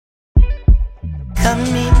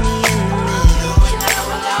meet me in the middle.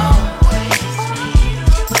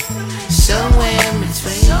 Somewhere in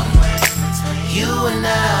between you and I.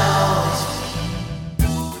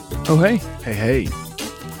 Oh, hey. Hey.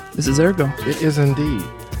 This is Ergo. It is indeed.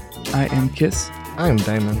 I am Kiss. I am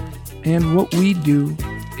Damon. And what we do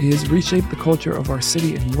is reshape the culture of our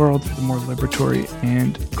city and world for the more liberatory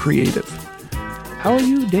and creative. How are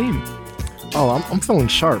you, Dame? Oh, I'm feeling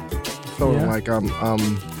sharp. Feeling like I'm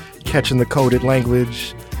catching the coded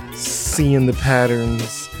language, seeing the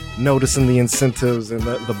patterns, noticing the incentives and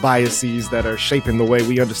the biases that are shaping the way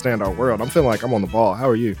we understand our world. I'm feeling like I'm on the ball. How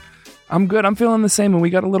are you? I'm good. I'm feeling the same, and we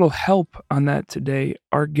got a little help on that today.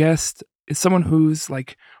 Our guest is someone who's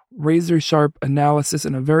like razor sharp analysis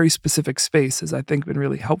in a very specific space has, I think, been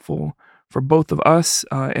really helpful for both of us,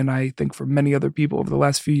 and I think for many other people over the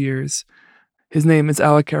last few years. His name is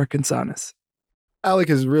Alec Karakatsanis. Alec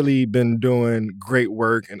has really been doing great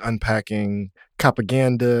work in unpacking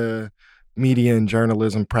propaganda, media and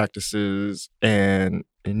journalism practices, and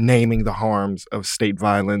naming the harms of state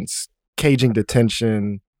violence, caging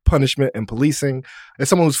detention, punishment, and policing. As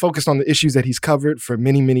someone who's focused on the issues that he's covered for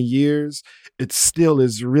many, many years, it still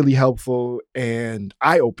is really helpful and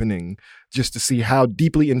eye-opening just to see how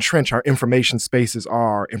deeply entrenched our information spaces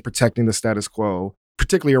are in protecting the status quo,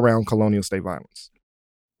 particularly around colonial state violence.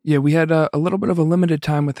 Yeah, we had a little bit of a limited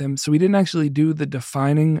time with him, so we didn't actually do the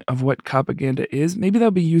defining of what propaganda is. Maybe that'll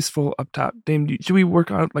be useful up top. Dame, should we work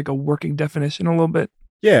on like a working definition a little bit?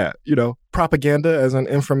 Yeah, propaganda as an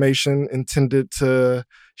information intended to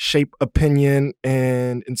shape opinion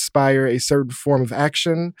and inspire a certain form of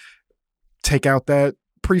action. Take out that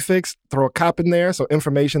prefix, throw a cop in there. So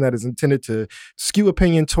information that is intended to skew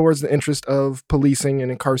opinion towards the interest of policing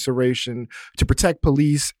and incarceration, to protect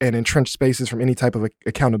police and entrenched spaces from any type of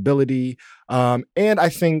accountability. And I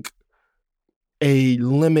think a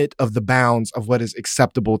limit of the bounds of what is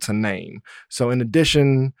acceptable to name. So in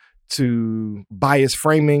addition to bias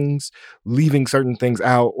framings, leaving certain things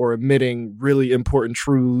out or omitting really important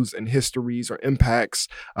truths and histories or impacts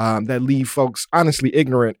that leave folks honestly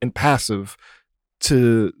ignorant and passive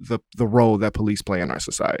to the role that police play in our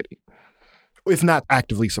society, if not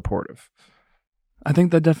actively supportive. I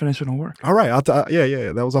think that definition will work. All right.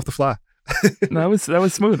 Yeah. That was off the fly. That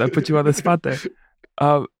was smooth. I put you on the spot there.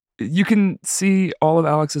 You can see all of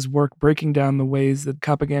Alex's work breaking down the ways that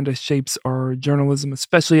propaganda shapes our journalism,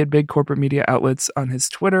 especially at big corporate media outlets, on his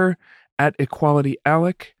Twitter,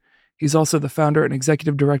 @EqualityAlec. He's also the founder and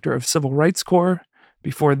executive director of Civil Rights Corps.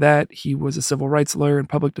 Before that, he was a civil rights lawyer and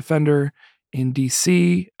public defender in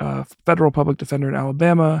D.C., a federal public defender in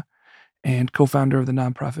Alabama, and co-founder of the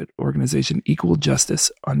nonprofit organization Equal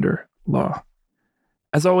Justice Under Law.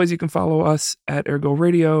 As always, you can follow us at Ergo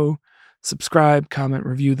Radio. Subscribe, comment,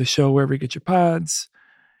 review the show wherever you get your pods.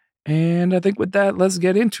 And I think with that, let's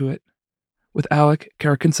get into it with Alec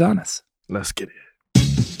Karakatsanis. Let's get it.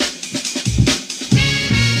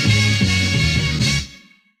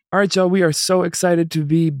 All right, y'all, we are so excited to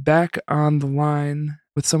be back on the line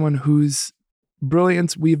with someone whose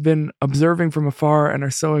brilliance we've been observing from afar and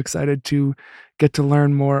are so excited to get to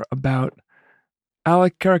learn more about.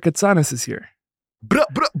 Alec Karakatsanis is here. Bruh.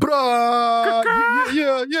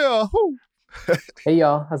 Yeah. Hey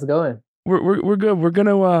y'all, how's it going? We're good. We're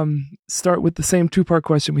gonna start with the same two-part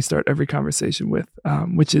question we start every conversation with,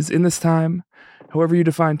 which is, in this time, however you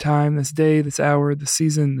define time, this day, this hour, this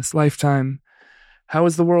season, this lifetime, how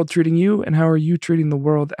is the world treating you, and how are you treating the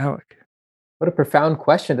world, Alec? What a profound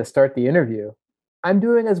question to start the interview. I'm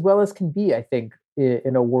doing as well as can be, I think,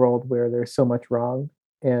 in a world where there's so much wrong,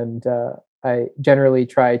 and I generally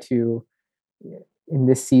try to, in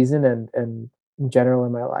this season and in general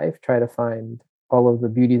in my life, try to find all of the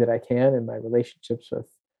beauty that I can in my relationships with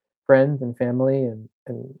friends and family and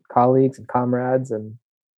colleagues and comrades. And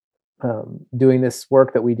doing this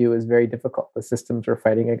work that we do is very difficult. The systems we're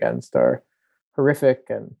fighting against are horrific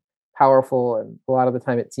and powerful, and a lot of the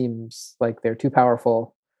time it seems like they're too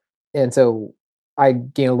powerful. And so I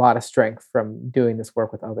gain a lot of strength from doing this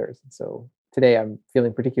work with others. And so today I'm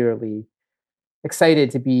feeling particularly excited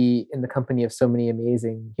to be in the company of so many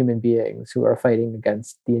amazing human beings who are fighting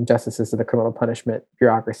against the injustices of the criminal punishment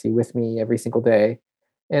bureaucracy with me every single day.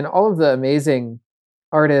 And all of the amazing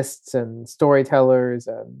artists and storytellers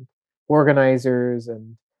and organizers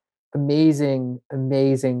and amazing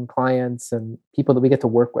clients and people that we get to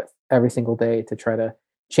work with every single day to try to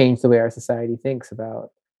change the way our society thinks about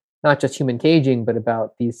not just human caging, but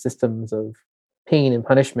about these systems of pain and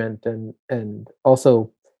punishment, and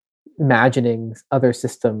also imagining other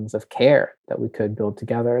systems of care that we could build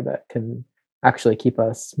together that can actually keep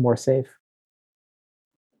us more safe.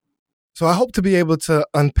 So I hope to be able to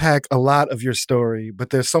unpack a lot of your story, but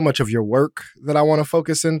there's so much of your work that I want to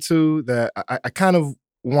focus into that I kind of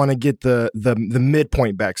want to get the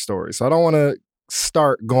midpoint backstory. So I don't want to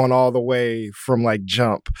start going all the way from like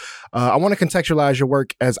jump. I want to contextualize your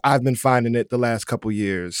work as I've been finding it the last couple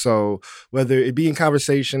years. So whether it be in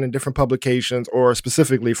conversation in different publications or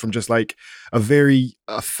specifically from just like a very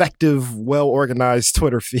effective, well-organized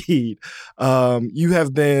Twitter feed, you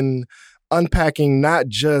have been unpacking not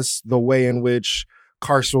just the way in which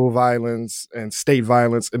carceral violence and state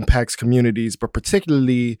violence impacts communities, but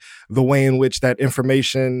particularly the way in which that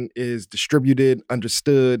information is distributed,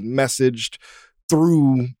 understood, messaged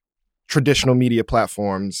through traditional media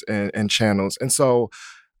platforms and channels. And so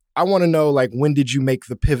I want to know, like, when did you make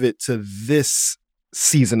the pivot to this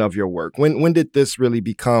season of your work? When did this really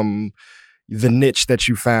become the niche that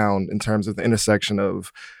you found in terms of the intersection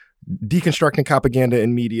of deconstructing propaganda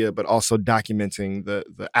in media, but also documenting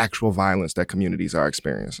the actual violence that communities are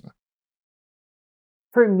experiencing?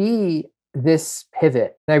 For me, this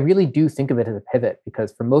pivot, and I really do think of it as a pivot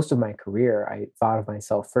because for most of my career, I thought of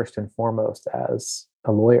myself first and foremost as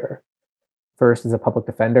a lawyer. First, as a public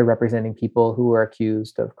defender representing people who were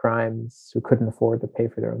accused of crimes, who couldn't afford to pay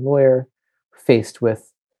for their own lawyer, faced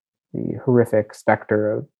with the horrific specter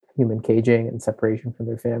of human caging and separation from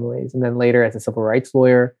their families. And then later, as a civil rights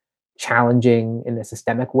lawyer, challenging in a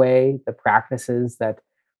systemic way the practices that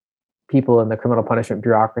people in the criminal punishment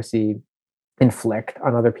bureaucracy inflict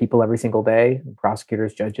on other people every single day: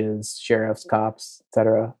 prosecutors, judges, sheriffs, cops,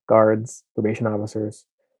 etc., guards, probation officers,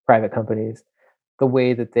 private companies. The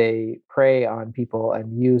way that they prey on people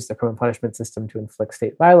and use the criminal punishment system to inflict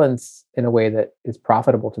state violence in a way that is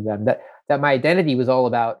profitable to them. That my identity was all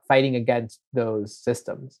about fighting against those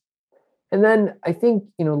systems. And then I think,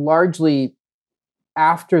 largely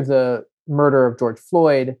after the murder of George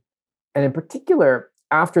Floyd, and in particular,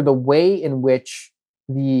 after the way in which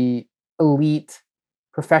the elite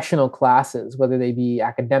professional classes, whether they be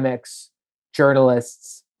academics,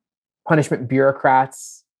 journalists, punishment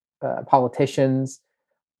bureaucrats, politicians,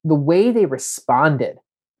 the way they responded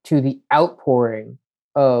to the outpouring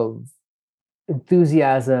of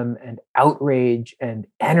enthusiasm and outrage and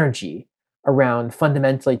energy around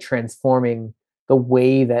fundamentally transforming the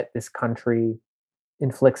way that this country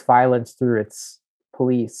inflicts violence through its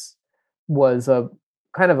police was a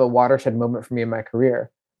kind of a watershed moment for me in my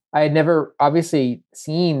career. I had never obviously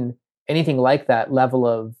seen anything like that level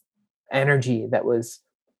of energy that was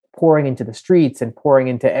pouring into the streets and pouring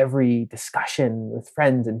into every discussion with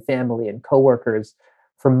friends and family and coworkers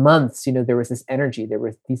for months. There was this energy. There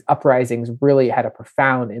were these uprisings really had a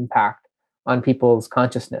profound impact on people's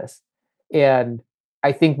consciousness. And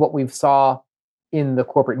I think what we saw in the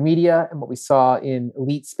corporate media and what we saw in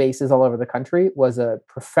elite spaces all over the country was a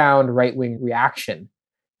profound right-wing reaction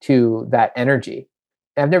to that energy.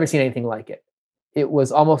 And I've never seen anything like it. It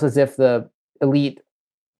was almost as if the elite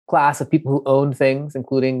class of people who owned things,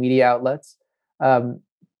 including media outlets,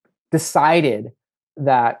 decided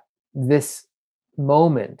that this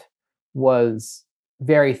moment was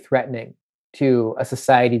very threatening to a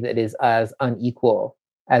society that is as unequal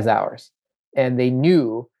as ours. And they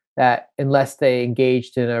knew that unless they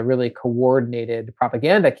engaged in a really coordinated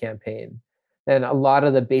propaganda campaign, then a lot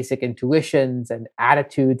of the basic intuitions and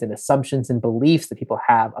attitudes and assumptions and beliefs that people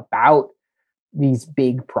have about these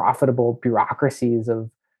big profitable bureaucracies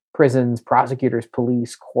of prisons, prosecutors,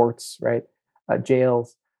 police, courts, right,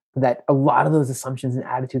 jails, that a lot of those assumptions and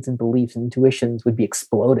attitudes and beliefs and intuitions would be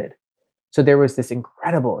exploded. So there was this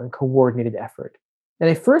incredible and coordinated effort. And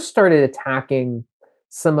I first started attacking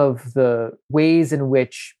some of the ways in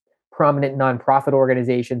which prominent nonprofit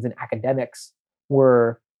organizations and academics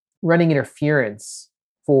were running interference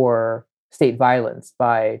for state violence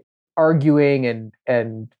by arguing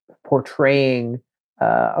and portraying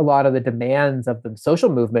a lot of the demands of the social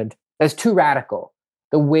movement as too radical.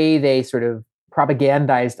 The way they sort of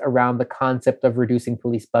propagandized around the concept of reducing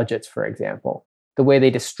police budgets, for example, the way they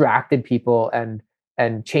distracted people and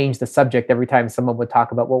changed the subject every time someone would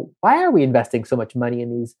talk about, well, why are we investing so much money in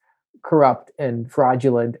these corrupt and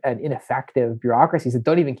fraudulent and ineffective bureaucracies that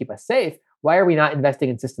don't even keep us safe? Why are we not investing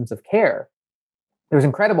in systems of care? There was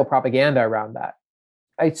incredible propaganda around that.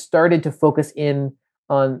 I started to focus in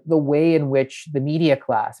on the way in which the media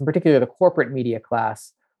class, in particular the corporate media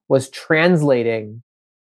class, was translating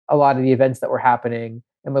a lot of the events that were happening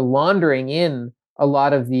and were laundering in a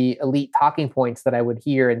lot of the elite talking points that I would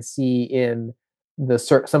hear and see in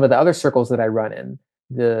some of the other circles that I run in,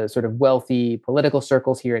 the sort of wealthy political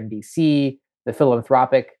circles here in DC, the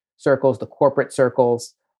philanthropic circles, the corporate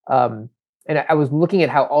circles. And I was looking at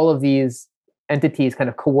how all of these entities kind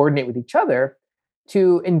of coordinate with each other.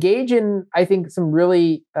 to engage in, I think, some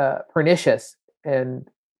really pernicious and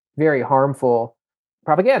very harmful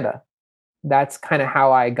propaganda. That's kind of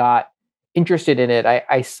how I got interested in it.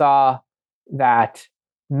 I saw that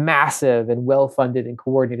massive and well-funded and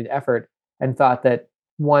coordinated effort and thought that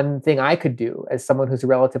one thing I could do as someone who's a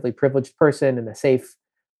relatively privileged person in a safe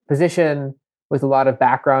position with a lot of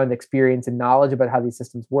background, experience, and knowledge about how these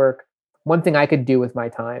systems work, one thing I could do with my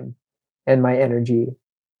time and my energy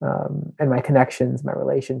and my connections, my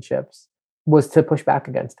relationships, was to push back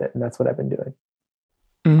against it. And that's what I've been doing.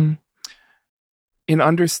 Mm. In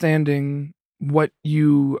understanding what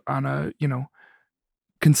you, on a,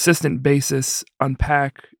 consistent basis,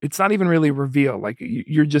 unpack, it's not even really reveal. Like,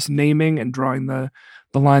 you're just naming and drawing the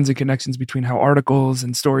lines and connections between how articles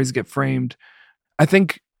and stories get framed. I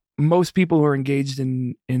think most people who are engaged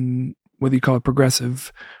in whether you call it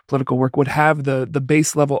progressive political work would have the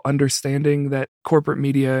base level understanding that corporate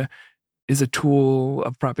media is a tool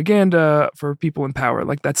of propaganda for people in power.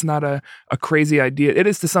 Like, that's not a crazy idea. It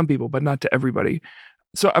is to some people, but not to everybody.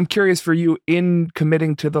 So I'm curious, for you, in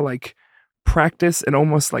committing to the practice and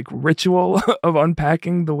almost ritual of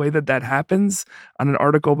unpacking the way that happens on an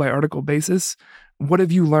article by article basis, what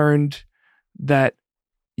have you learned that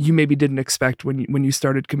you maybe didn't expect when you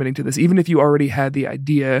started committing to this? Even if you already had the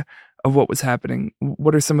idea of what was happening,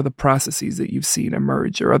 what are some of the processes that you've seen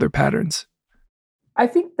emerge or other patterns? I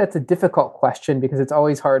think that's a difficult question because it's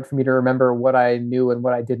always hard for me to remember what I knew and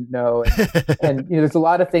what I didn't know. And there's a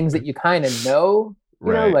lot of things that you kind of know,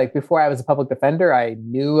 like before I was a public defender, I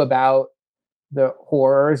knew about the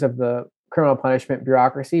horrors of the criminal punishment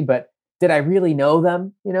bureaucracy, but did I really know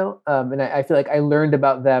them? And I feel like I learned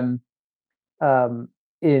about them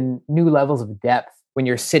in new levels of depth when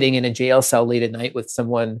you're sitting in a jail cell late at night with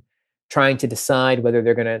someone trying to decide whether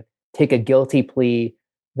they're going to take a guilty plea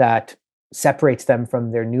that separates them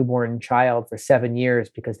from their newborn child for 7 years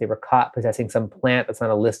because they were caught possessing some plant that's on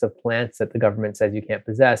a list of plants that the government says you can't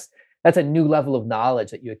possess. That's a new level of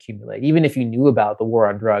knowledge that you accumulate. Even if you knew about the war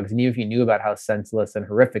on drugs, and even if you knew about how senseless and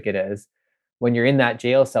horrific it is, when you're in that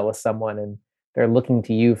jail cell with someone and they're looking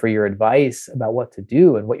to you for your advice about what to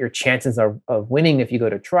do and what your chances are of winning if you go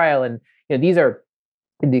to trial. And these are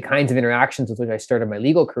the kinds of interactions with which I started my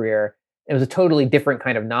legal career. It was a totally different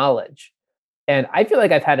kind of knowledge. And I feel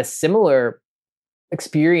like I've had a similar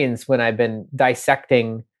experience when I've been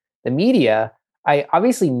dissecting the media. I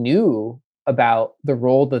obviously knew about the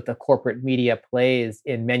role that the corporate media plays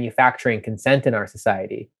in manufacturing consent in our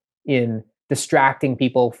society, in distracting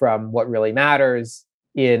people from what really matters,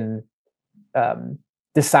 in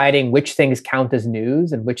deciding which things count as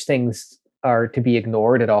news and which things are to be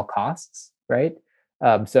ignored at all costs, right?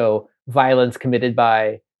 So violence committed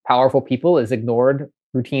by powerful people is ignored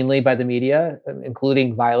routinely by the media,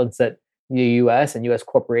 including violence that the US and US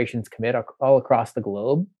corporations commit all across the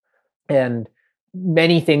globe. And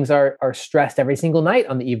many things are stressed every single night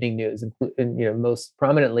on the evening news, and most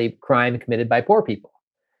prominently crime committed by poor people.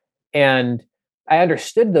 And I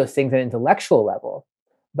understood those things at an intellectual level.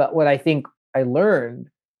 But what I think I learned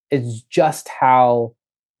is just how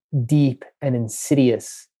deep and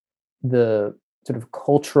insidious the sort of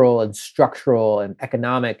cultural and structural and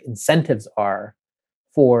economic incentives are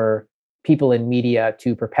for people in media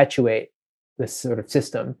to perpetuate this sort of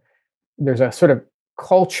system. There's a sort of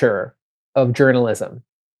culture of journalism,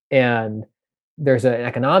 and there's an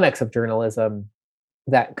economics of journalism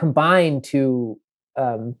that combine to,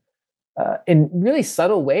 in really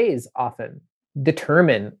subtle ways, often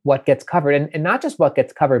determine what gets covered, and not just what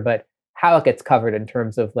gets covered, but how it gets covered in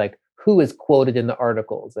terms of who is quoted in the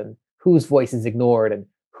articles and whose voice is ignored and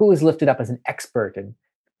who is lifted up as an expert and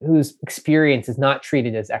whose experience is not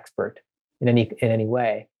treated as expert in any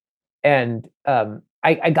way. And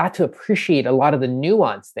I got to appreciate a lot of the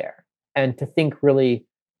nuance there, and to think really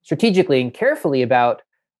strategically and carefully about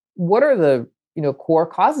what are the core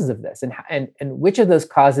causes of this, and which of those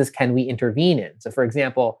causes can we intervene in. So, for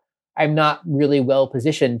example, I'm not really well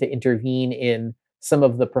positioned to intervene in some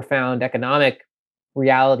of the profound economic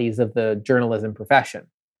realities of the journalism profession,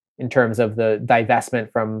 in terms of the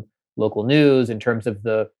divestment from local news, in terms of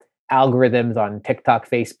the algorithms on TikTok,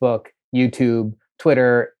 Facebook, YouTube,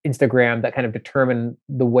 Twitter, Instagram that kind of determine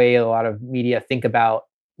the way a lot of media think about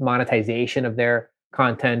monetization of their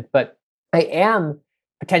content. But I am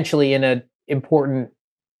potentially in an important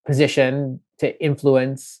position to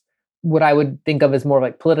influence what I would think of as more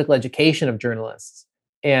like political education of journalists,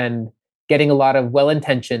 and getting a lot of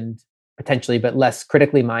well-intentioned, potentially, but less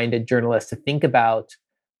critically minded journalists to think about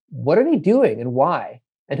what are they doing and why,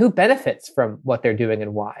 and who benefits from what they're doing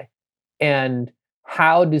and why, and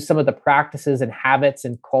how do some of the practices and habits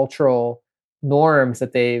and cultural norms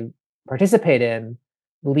that they participate in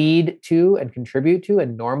lead to and contribute to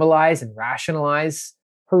and normalize and rationalize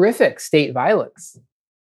horrific state violence.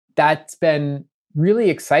 That's been really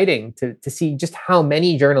exciting to see just how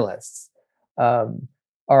many journalists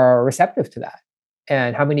are receptive to that,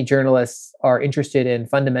 and how many journalists are interested in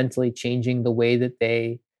fundamentally changing the way that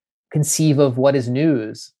they conceive of what is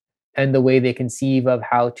news and the way they conceive of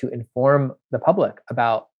how to inform the public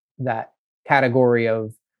about that category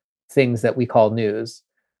of things that we call news.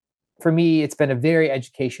 For me, it's been a very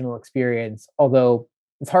educational experience, although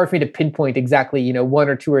it's hard for me to pinpoint exactly, one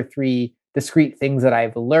or two or three discrete things that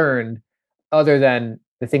I've learned, other than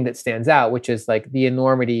the thing that stands out, which is like the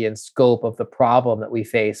enormity and scope of the problem that we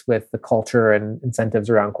face with the culture and incentives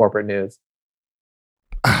around corporate news.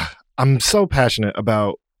 I'm so passionate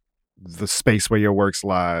about the space where your works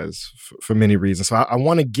lies for many reasons. So I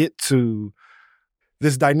want to get to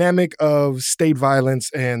this dynamic of state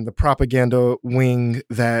violence and the propaganda wing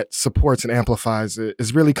that supports and amplifies it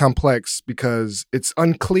is really complex, because it's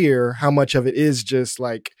unclear how much of it is just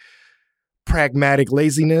like pragmatic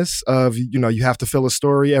laziness of, you have to fill a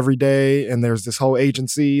story every day, and there's this whole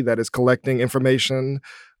agency that is collecting information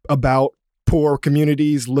about poor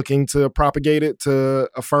communities looking to propagate it to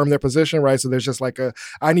affirm their position, right? So there's just like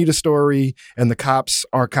I need a story, and the cops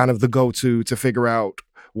are kind of the go-to to figure out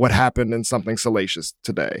what happened in something salacious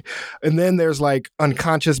today. And then there's like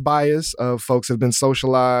unconscious bias of folks have been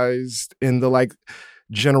socialized in the like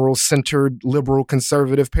general centered liberal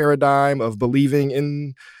conservative paradigm of believing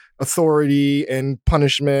in authority and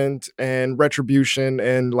punishment and retribution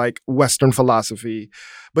and like Western philosophy.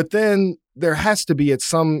 But then there has to be at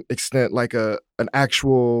some extent like an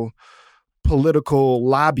actual political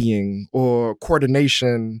lobbying or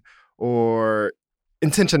coordination or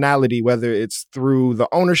intentionality, whether it's through the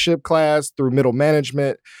ownership class, through middle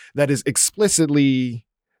management, that is explicitly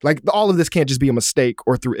like, all of this can't just be a mistake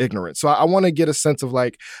or through ignorance. So I want to get a sense of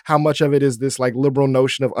like how much of it is this like liberal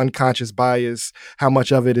notion of unconscious bias, how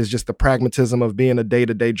much of it is just the pragmatism of being a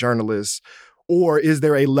day-to-day journalist, or is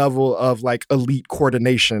there a level of like elite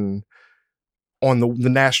coordination on the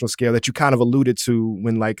national scale that you kind of alluded to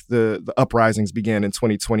when like the uprisings began in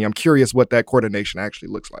 2020? I'm curious what that coordination actually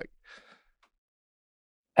looks like.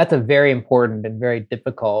 That's a very important and very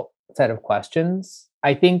difficult set of questions.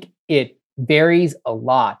 I think it varies a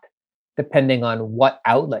lot depending on what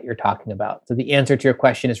outlet you're talking about. So the answer to your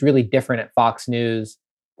question is really different at Fox News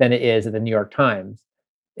than it is at the New York Times.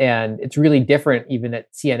 And it's really different even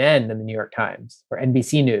at CNN than the New York Times or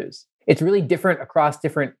NBC News. It's really different across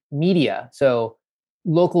different media. So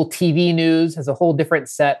local TV news has a whole different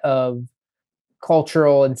set of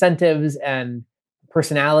cultural incentives and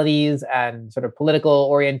personalities and sort of political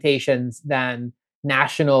orientations than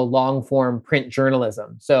national long-form print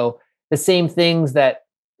journalism. So the same things that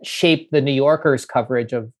shape the New Yorker's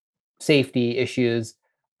coverage of safety issues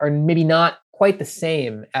are maybe not quite the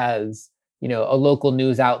same as, a local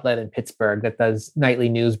news outlet in Pittsburgh that does nightly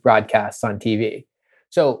news broadcasts on TV.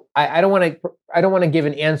 So I don't want to give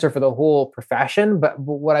an answer for the whole profession, but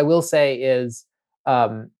what I will say is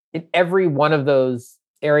in every one of those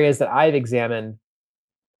areas that I've examined,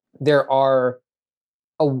 there are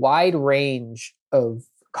a wide range of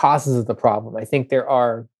causes of the problem. I think there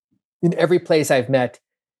are, in every place I've met,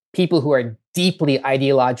 people who are deeply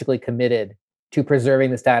ideologically committed to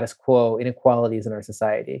preserving the status quo inequalities in our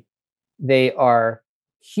society. They are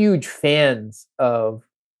huge fans of,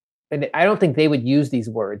 and I don't think they would use these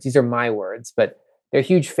words, these are my words, but they're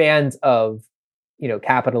huge fans of,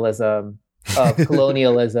 capitalism, of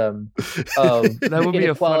colonialism, of that would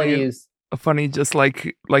inequalities. Be a funny just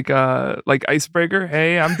like icebreaker.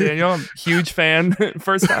 Hey, I'm Daniel. I'm a huge fan.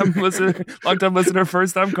 First time listener, long time listener,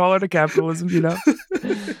 first time caller to capitalism,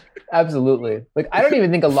 Absolutely. Like, I don't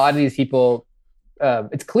even think a lot of these people,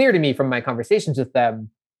 it's clear to me from my conversations with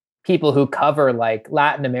them, people who cover like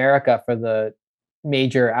Latin America for the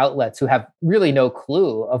major outlets, who have really no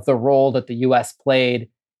clue of the role that the US played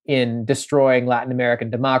in destroying Latin American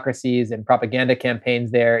democracies and propaganda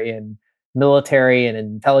campaigns there, in military and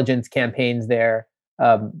intelligence campaigns there,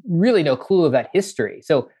 really no clue of that history.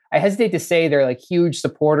 So I hesitate to say they're like huge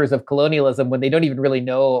supporters of colonialism when they don't even really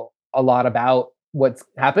know a lot about what's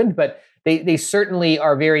happened, but they certainly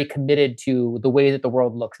are very committed to the way that the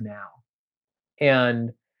world looks now.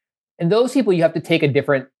 And those people, you have to take a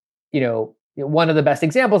different, one of the best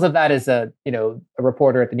examples of that is a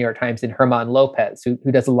reporter at the New York Times, in Herman Lopez, who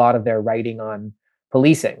does a lot of their writing on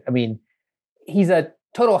policing. I mean, he's a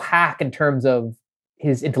total hack in terms of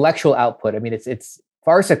his intellectual output. I mean, it's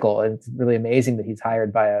farcical, and it's really amazing that he's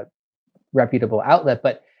hired by a reputable outlet,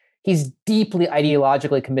 but he's deeply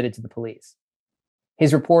ideologically committed to the police.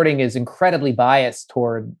 His reporting is incredibly biased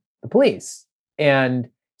toward the police. And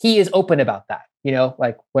he is open about that.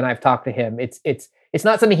 Like when I've talked to him, it's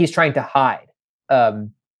not something he's trying to hide.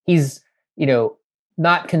 He's,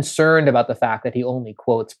 not concerned about the fact that he only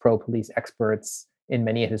quotes pro-police experts in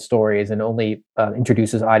many of his stories and only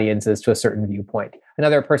introduces audiences to a certain viewpoint.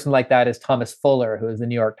 Another person like that is Thomas Fuller, who is the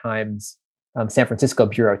New York Times San Francisco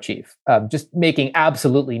bureau chief, just making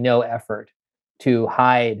absolutely no effort to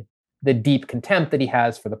hide the deep contempt that he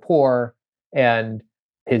has for the poor and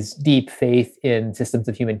his deep faith in systems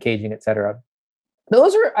of human caging, et cetera.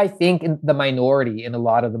 Those are, I think, in the minority in a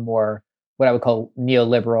lot of the more what I would call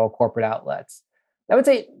neoliberal corporate outlets. I would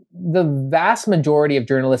say the vast majority of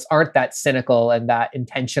journalists aren't that cynical and that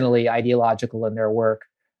intentionally ideological in their work.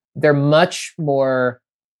 They're much more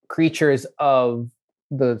creatures of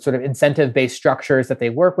the sort of incentive-based structures that they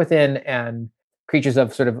work within and creatures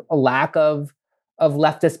of sort of a lack of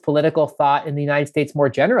leftist political thought in the United States more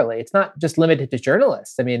generally. It's not just limited to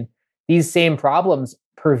journalists. I mean, these same problems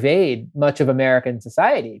pervade much of American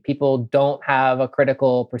society. People don't have a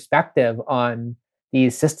critical perspective on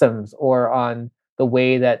these systems or on the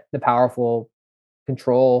way that the powerful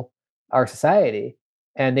control our society.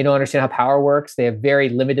 And they don't understand how power works. They have very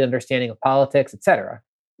limited understanding of politics, et cetera.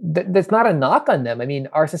 That's not a knock on them. I mean,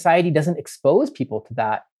 our society doesn't expose people to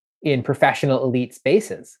that in professional elite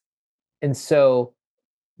spaces. And so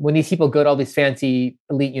when these people go to all these fancy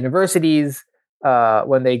elite universities,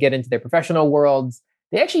 when they get into their professional worlds,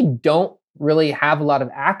 they actually don't really have a lot of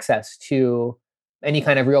access to any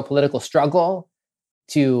kind of real political struggle,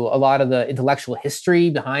 to a lot of the intellectual history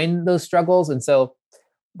behind those struggles. And so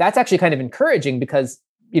that's actually kind of encouraging because,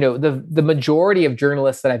 the majority of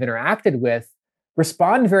journalists that I've interacted with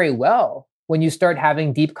respond very well when you start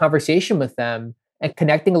having deep conversation with them and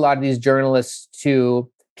connecting a lot of these journalists to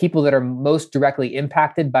people that are most directly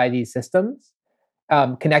impacted by these systems,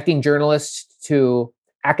 connecting journalists to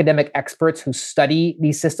academic experts who study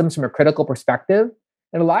these systems from a critical perspective.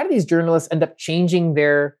 And a lot of these journalists end up changing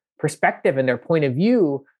their perspective and their point of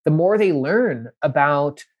view the more they learn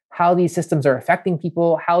about how these systems are affecting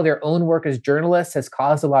people, how their own work as journalists has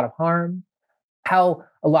caused a lot of harm, how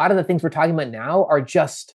a lot of the things we're talking about now are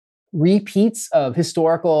just repeats of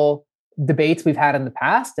historical debates we've had in the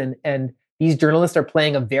past. And these journalists are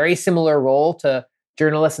playing a very similar role to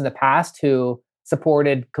journalists in the past who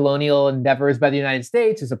supported colonial endeavors by the United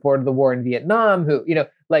States, who supported the war in Vietnam, who,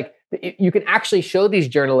 you can actually show these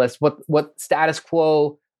journalists what status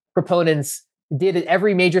quo proponents did at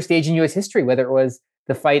every major stage in U.S. history, whether it was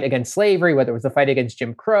the fight against slavery, whether it was the fight against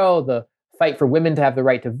Jim Crow, the fight for women to have the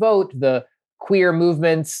right to vote, the queer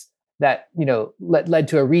movements that led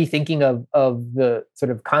to a rethinking of the sort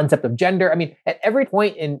of concept of gender. I mean, at every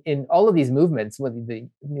point in all of these movements, with the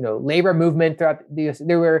labor movement throughout the US,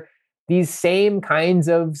 there were these same kinds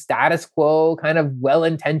of status quo, kind of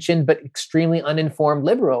well-intentioned but extremely uninformed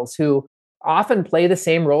liberals who often play the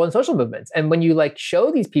same role in social movements. And when you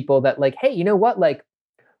show these people that hey, you know what?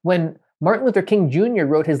 When Martin Luther King Jr.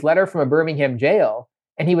 wrote his letter from a Birmingham jail,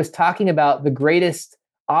 and he was talking about the greatest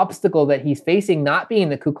obstacle that he's facing not being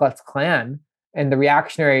the Ku Klux Klan and the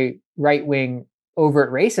reactionary right-wing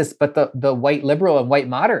overt racist, but the white liberal and white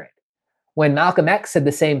moderate. When Malcolm X said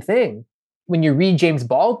the same thing, when you read James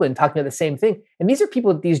Baldwin talking about the same thing, and these are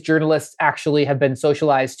people that these journalists actually have been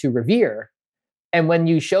socialized to revere. And when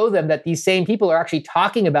you show them that these same people are actually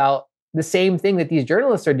talking about the same thing that these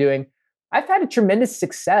journalists are doing, I've had a tremendous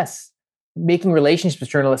success making relationships with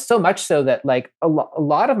journalists, so much so that a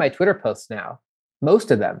lot of my Twitter posts now,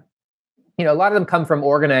 most of them, a lot of them come from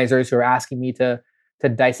organizers who are asking me to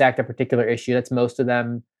dissect a particular issue. That's most of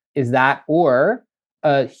them is that, or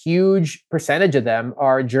a huge percentage of them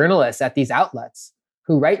are journalists at these outlets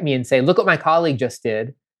who write me and say, look what my colleague just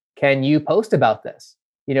did. Can you post about this?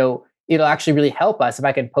 It'll actually really help us if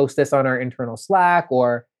I can post this on our internal Slack,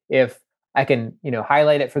 or if I can,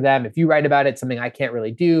 highlight it for them. If you write about it, something I can't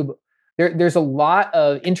really do. There's a lot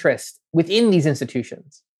of interest within these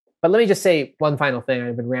institutions. But let me just say one final thing.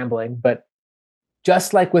 I've been rambling, but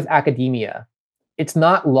just like with academia, it's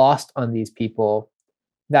not lost on these people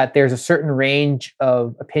that there's a certain range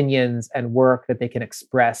of opinions and work that they can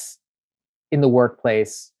express in the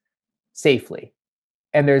workplace safely.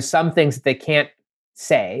 And there's some things that they can't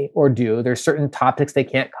say or do. There's certain topics they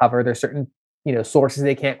can't cover. There's certain, sources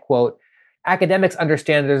they can't quote. Academics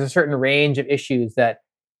understand there's a certain range of issues that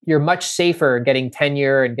you're much safer getting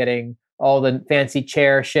tenure and getting all the fancy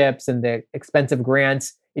chairships and the expensive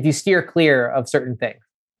grants if you steer clear of certain things.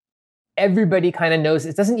 Everybody kind of knows,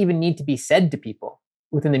 it doesn't even need to be said to people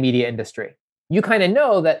within the media industry. You kind of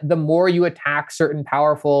know that the more you attack certain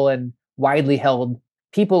powerful and widely held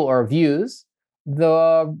people or views,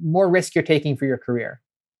 the more risk you're taking for your career.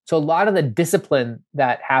 So a lot of the discipline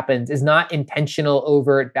that happens is not intentional,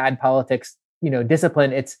 overt, bad politics,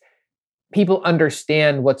 discipline. It's people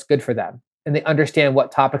understand what's good for them and they understand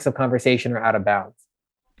what topics of conversation are out of bounds.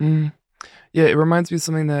 Mm. Yeah, it reminds me of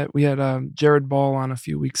something that we had Jared Ball on a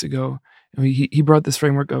few weeks ago. And he brought this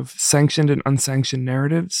framework of sanctioned and unsanctioned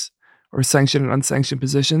narratives, or sanctioned and unsanctioned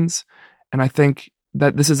positions. And I think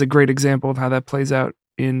that this is a great example of how that plays out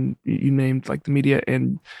in, you named like the media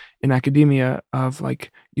and in academia, of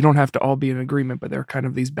like, you don't have to all be in agreement, but there are kind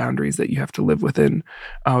of these boundaries that you have to live within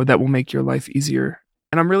that will make your life easier.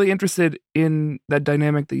 And I'm really interested in that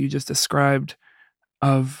dynamic that you just described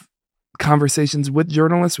of conversations with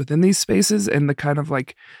journalists within these spaces, and the kind of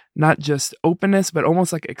like not just openness, but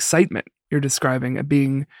almost like excitement you're describing at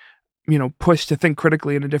being, pushed to think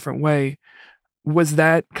critically in a different way. Was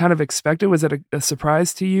that kind of expected? Was that a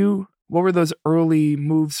surprise to you? What were those early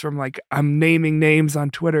moves from like, I'm naming names on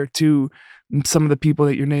Twitter, to some of the people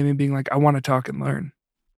that you're naming being like, I want to talk and learn?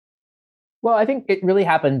 Well, I think it really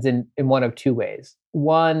happens in one of two ways.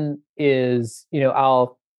 One is,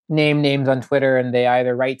 I'll name names on Twitter and they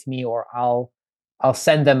either write to me or I'll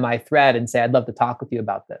send them my thread and say, I'd love to talk with you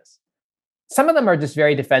about this. Some of them are just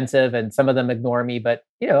very defensive and some of them ignore me, but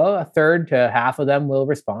a third to half of them will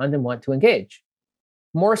respond and want to engage.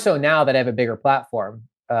 More so now that I have a bigger platform.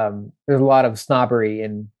 There's a lot of snobbery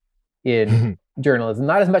in journalism,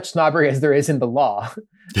 not as much snobbery as there is in the law.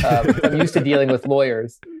 I'm used to dealing with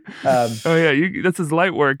lawyers. This is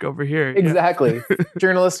light work over here. Exactly.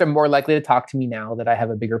 Journalists are more likely to talk to me now that I have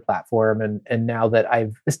a bigger platform, and now that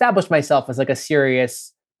I've established myself as like a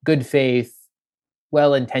serious, good faith,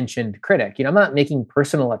 well-intentioned critic. I'm not making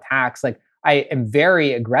personal attacks. Like, I am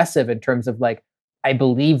very aggressive in terms of like, I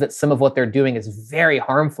believe that some of what they're doing is very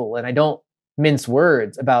harmful, and I don't mince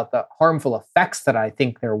words about the harmful effects that I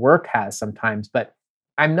think their work has sometimes, but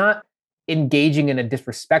I'm not engaging in a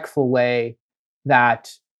disrespectful way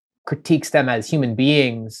that critiques them as human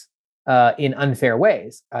beings in unfair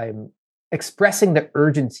ways. I'm expressing the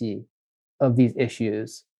urgency of these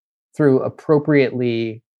issues through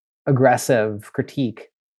appropriately aggressive critique,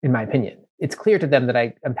 in my opinion. It's clear to them that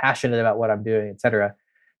I am passionate about what I'm doing, et cetera.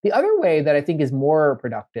 The other way that I think is more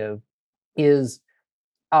productive is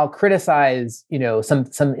I'll criticize,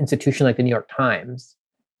 some institution like the New York Times,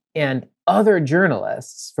 and other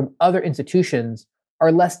journalists from other institutions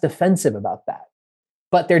are less defensive about that,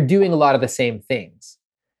 but they're doing a lot of the same things.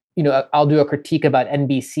 I'll do a critique about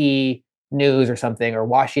NBC News or something, or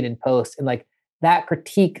Washington Post, and like that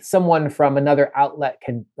critique, someone from another outlet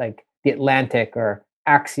can, like the Atlantic or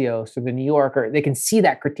Axios or the New Yorker, they can see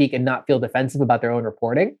that critique and not feel defensive about their own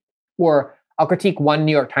reporting. Or I'll critique one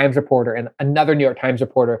New York Times reporter and another New York Times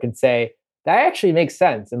reporter can say, that actually makes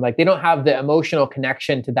sense. And like, they don't have the emotional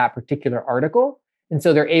connection to that particular article. And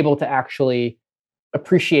so they're able to actually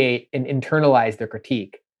appreciate and internalize their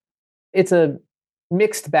critique. It's a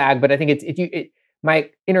mixed bag, but I think my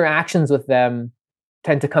interactions with them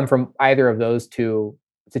tend to come from either of those two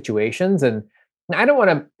situations. And I don't want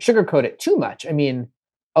to sugarcoat it too much. I mean,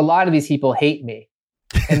 a lot of these people hate me,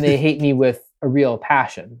 and they hate me with a real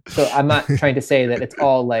passion. So I'm not trying to say that it's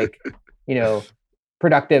all like,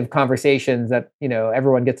 productive conversations that,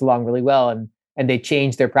 everyone gets along really well and they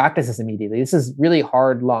change their practices immediately. This is really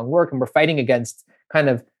hard, long work. And we're fighting against kind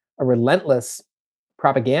of a relentless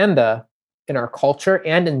propaganda in our culture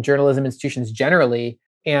and in journalism institutions generally.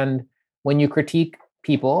 And when you critique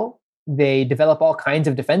people, they develop all kinds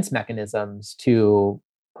of defense mechanisms to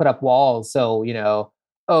put up walls. So,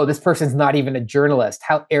 oh, this person's not even a journalist.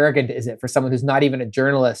 How arrogant is it for someone who's not even a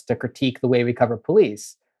journalist to critique the way we cover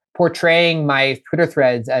police? Portraying my Twitter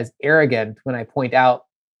threads as arrogant when I point out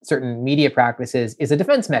certain media practices is a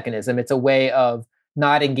defense mechanism. It's a way of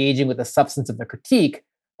not engaging with the substance of the critique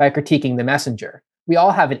by critiquing the messenger. We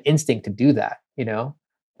all have an instinct to do that,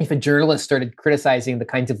 If a journalist started criticizing the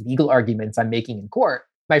kinds of legal arguments I'm making in court,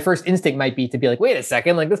 my first instinct might be to be like, wait a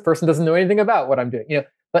second, like this person doesn't know anything about what I'm doing,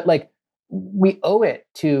 But like, we owe it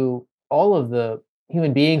to all of the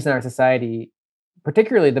human beings in our society,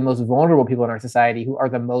 particularly the most vulnerable people in our society who are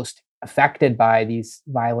the most affected by these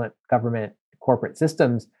violent government corporate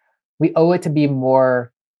systems. We owe it to be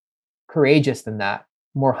more courageous than that,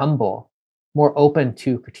 more humble, more open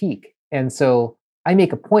to critique. And so I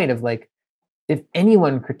make a point of like, if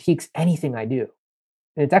anyone critiques anything I do,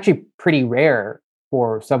 and it's actually pretty rare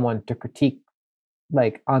for someone to critique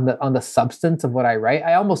like on the substance of what I write.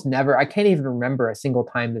 I can't even remember a single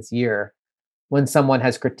time this year when someone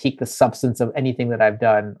has critiqued the substance of anything that I've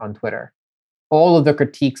done on Twitter. All of the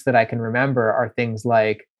critiques that I can remember are things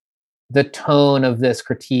like the tone of this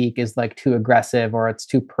critique is like too aggressive, or it's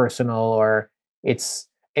too personal, or it's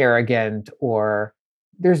arrogant, or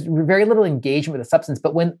there's very little engagement with the substance.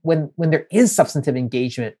 But when there is substantive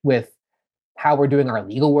engagement with how we're doing our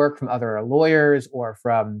legal work from other lawyers or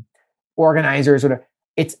from organizers, or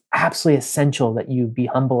it's absolutely essential that you be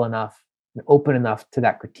humble enough and open enough to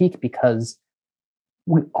that critique, because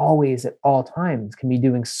we always, at all times, can be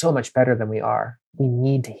doing so much better than we are. We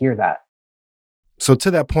need to hear that. So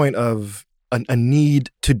to that point of a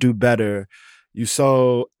need to do better, you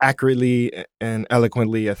so accurately and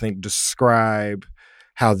eloquently, I think, describe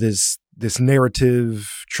how this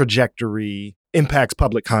narrative trajectory impacts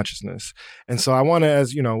public consciousness. And so I want to,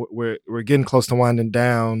 as you know, we're getting close to winding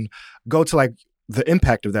down, go to like the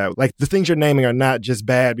impact of that. Like the things you're naming are not just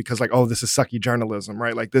bad because like, oh, this is sucky journalism,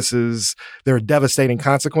 right? Like there are devastating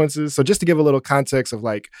consequences. So just to give a little context of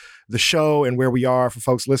like the show and where we are for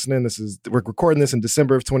folks listening, we're recording this in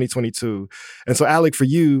December of 2022. And so Alec, for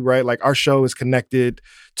you, right, like our show is connected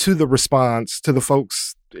to the response, to the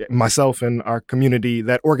folks, myself and our community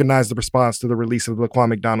that organized the response to the release of the Laquan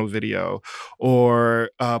McDonald video, or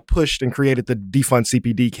pushed and created the Defund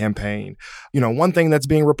CPD campaign. You know, one thing that's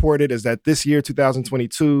being reported is that this year,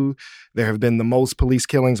 2022, there have been the most police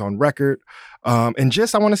killings on record. And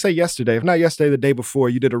just, I want to say yesterday, if not yesterday, the day before,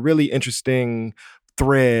 you did a really interesting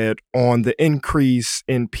thread on the increase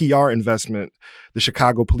in PR investment the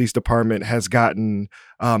Chicago Police Department has gotten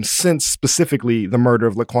since specifically the murder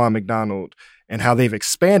of Laquan McDonald, and how they've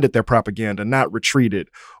expanded their propaganda, not retreated.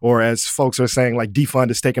 Or as folks are saying, like defund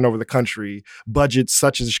is taking over the country. Budgets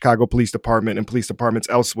such as the Chicago Police Department and police departments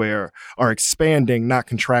elsewhere are expanding, not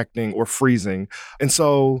contracting or freezing. And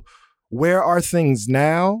so where are things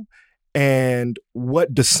now? And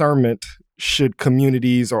what discernment should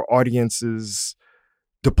communities or audiences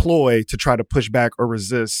deploy to try to push back or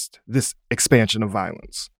resist this expansion of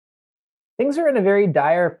violence? Things are in a very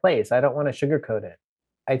dire place. I don't want to sugarcoat it.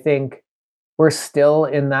 I think we're still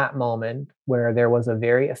in that moment where there was a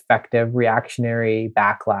very effective reactionary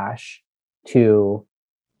backlash to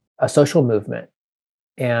a social movement.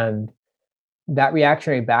 And that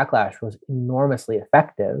reactionary backlash was enormously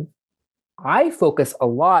effective. I focus a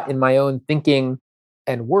lot in my own thinking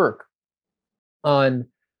and work on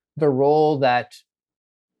the role that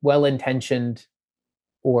well-intentioned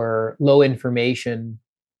or low information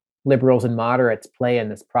liberals and moderates play in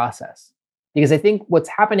this process. Because I think what's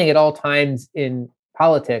happening at all times in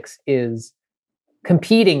politics is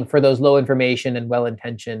competing for those low information and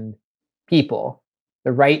well-intentioned people.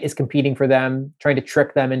 The right is competing for them, trying to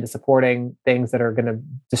trick them into supporting things that are going to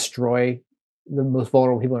destroy the most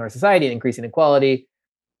vulnerable people in our society and increase inequality.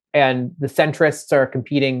 And the centrists are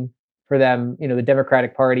competing for them. You know, the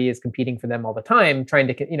Democratic Party is competing for them all the time, trying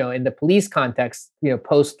to, you know, in the police context, you know,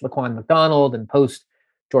 post Laquan McDonald and post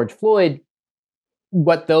George Floyd,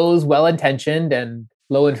 what those well-intentioned and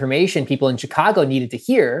low information people in Chicago needed to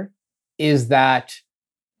hear is that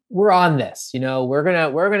we're on this. You know, we're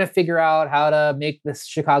gonna figure out how to make this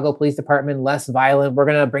Chicago Police Department less violent. We're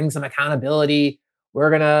gonna bring some accountability.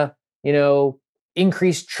 We're gonna, you know,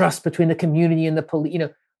 increase trust between the community and the police. You know,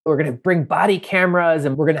 we're gonna bring body cameras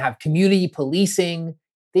and we're gonna have community policing.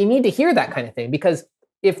 They need to hear that kind of thing, because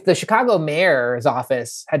if the Chicago mayor's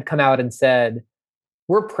office had come out and said,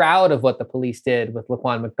 we're proud of what the police did with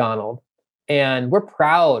Laquan McDonald, and we're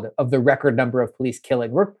proud of the record number of police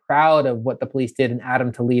killings. We're proud of what the police did in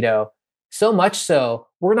Adam Toledo. So much so,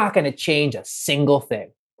 we're not going to change a single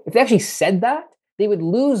thing. If they actually said that, they would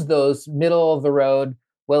lose those middle of the road,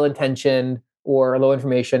 well-intentioned or low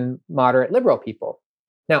information, moderate liberal people.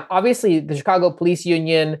 Now, obviously, the Chicago Police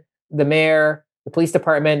Union, the mayor, the police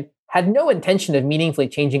department had no intention of meaningfully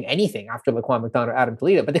changing anything after Laquan McDonald or Adam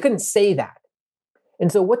Toledo, but they couldn't say that.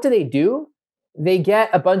 And so what do? They get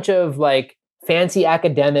a bunch of like fancy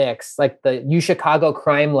academics, like the UChicago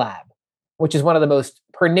Crime Lab, which is one of the most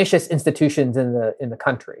pernicious institutions in the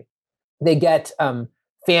country. They get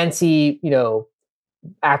fancy, you know,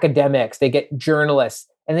 academics. They get journalists,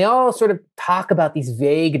 and they all sort of talk about these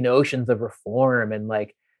vague notions of reform and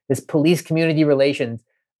like this police community relations.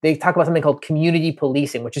 They talk about something called community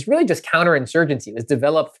policing, which is really just counterinsurgency. It was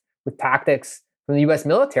developed with tactics from the US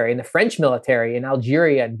military and the French military in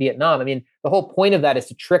Algeria and Vietnam. I mean, the whole point of that is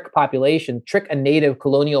to trick a native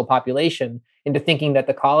colonial population into thinking that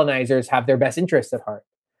the colonizers have their best interests at heart.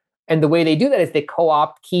 And the way they do that is they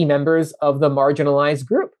co-opt key members of the marginalized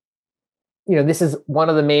group. You know, this is one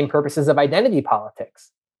of the main purposes of identity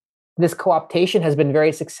politics. This co-optation has been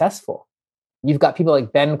very successful. You've got people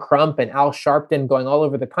like Ben Crump and Al Sharpton going all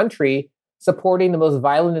over the country supporting the most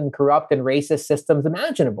violent and corrupt and racist systems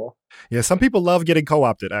imaginable. Yeah, some people love getting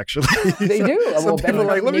co-opted, actually. They do. Some people are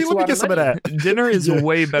like, let me get some of that. Dinner is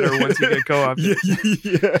way better once you get co-opted.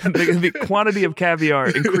 Yeah. The quantity of caviar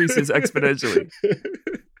increases exponentially.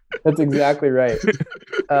 That's exactly right.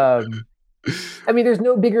 I mean, there's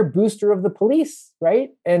no bigger booster of the police, right?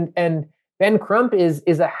 And Ben Crump is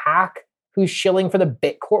a hack who's shilling for the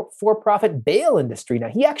for-profit bail industry. Now,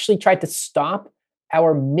 he actually tried to stop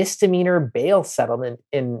our misdemeanor bail settlement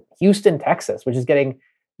in Houston, Texas, which is getting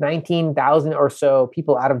 19,000 or so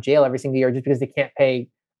people out of jail every single year just because they can't pay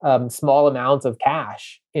small amounts of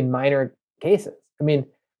cash in minor cases. I mean,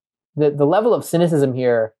 the level of cynicism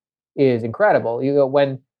here is incredible. You know,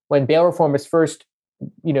 when bail reform was first,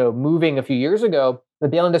 moving a few years ago, the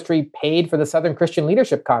bail industry paid for the Southern Christian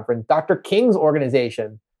Leadership Conference, Dr. King's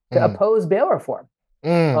organization, to oppose bail reform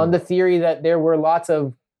on the theory that there were lots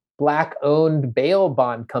of Black-owned bail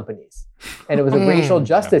bond companies, and it was a racial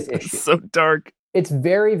justice issue. So dark. It's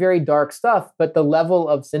very, very dark stuff, but the level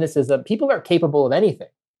of cynicism, people are capable of anything,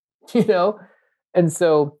 And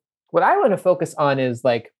so what I want to focus on is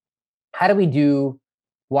like, how do we do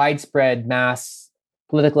widespread mass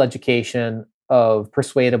political education of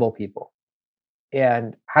persuadable people?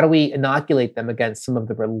 And how do we inoculate them against some of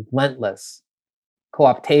the relentless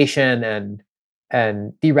co-optation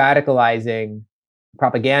and de-radicalizing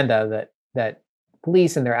propaganda that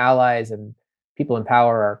police and their allies and people in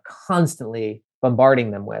power are constantly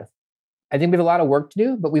bombarding them with? I think we have a lot of work to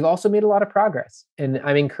do, but we've also made a lot of progress. And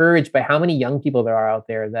I'm encouraged by how many young people there are out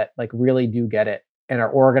there that like really do get it and are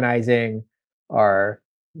organizing, are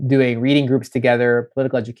doing reading groups together,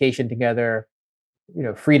 political education together,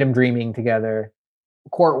 freedom dreaming together,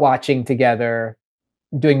 court watching together,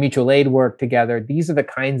 doing mutual aid work together. These are the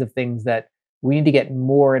kinds of things that we need to get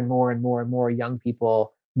more and more and more and more young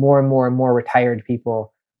people, more and more retired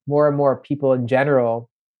people, more and more people in general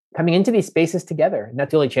coming into these spaces together. And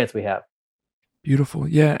that's the only chance we have. Beautiful.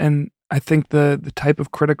 Yeah. And I think the type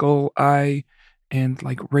of critical eye and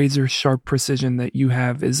like razor sharp precision that you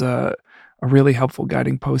have is a really helpful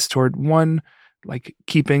guiding post toward one, like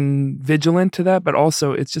keeping vigilant to that, but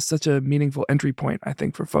also it's just such a meaningful entry point, I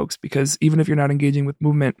think, for folks, because even if you're not engaging with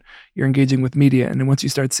movement, you're engaging with media. And then once you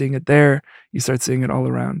start seeing it there, you start seeing it all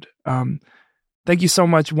around. Thank you so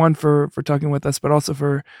much, one, for talking with us, but also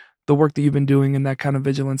for the work that you've been doing and that kind of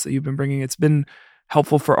vigilance that you've been bringing. It's been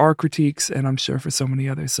helpful for our critiques and I'm sure for so many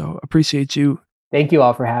others. So appreciate you. Thank you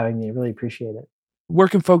all for having me. Really appreciate it. Where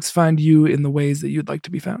can folks find you in the ways that you'd like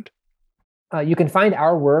to be found? You can find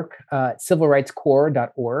our work at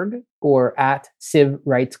civilrightscorps.org or at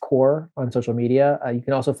civrightscorps on social media. You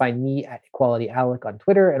can also find me at Equality Alec on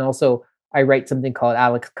Twitter. And also, I write something called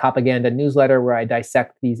Alec's Copaganda newsletter where I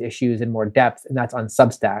dissect these issues in more depth, and that's on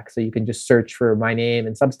Substack. So you can just search for my name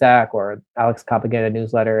in Substack or Alec's Copaganda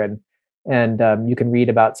newsletter, and you can read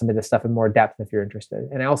about some of this stuff in more depth if you're interested.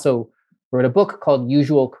 And I also wrote a book called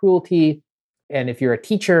Usual Cruelty. And if you're a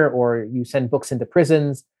teacher or you send books into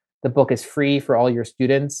prisons, the book is free for all your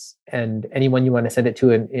students and anyone you want to send it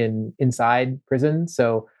to inside prison.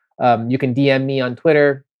 So you can DM me on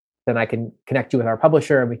Twitter, then I can connect you with our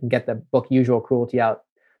publisher and we can get the book Usual Cruelty out.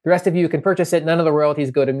 The rest of you can purchase it. None of the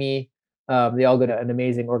royalties go to me. They all go to an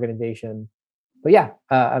amazing organization. But yeah,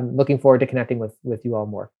 I'm looking forward to connecting with you all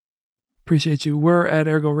more. Appreciate you. We're at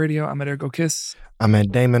Ergo Radio. I'm at Ergo Kiss. I'm at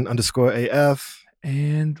Damon_AF.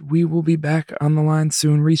 And we will be back on the line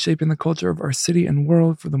soon, reshaping the culture of our city and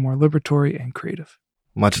world for the more liberatory and creative.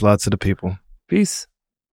 Much love to the people. Peace.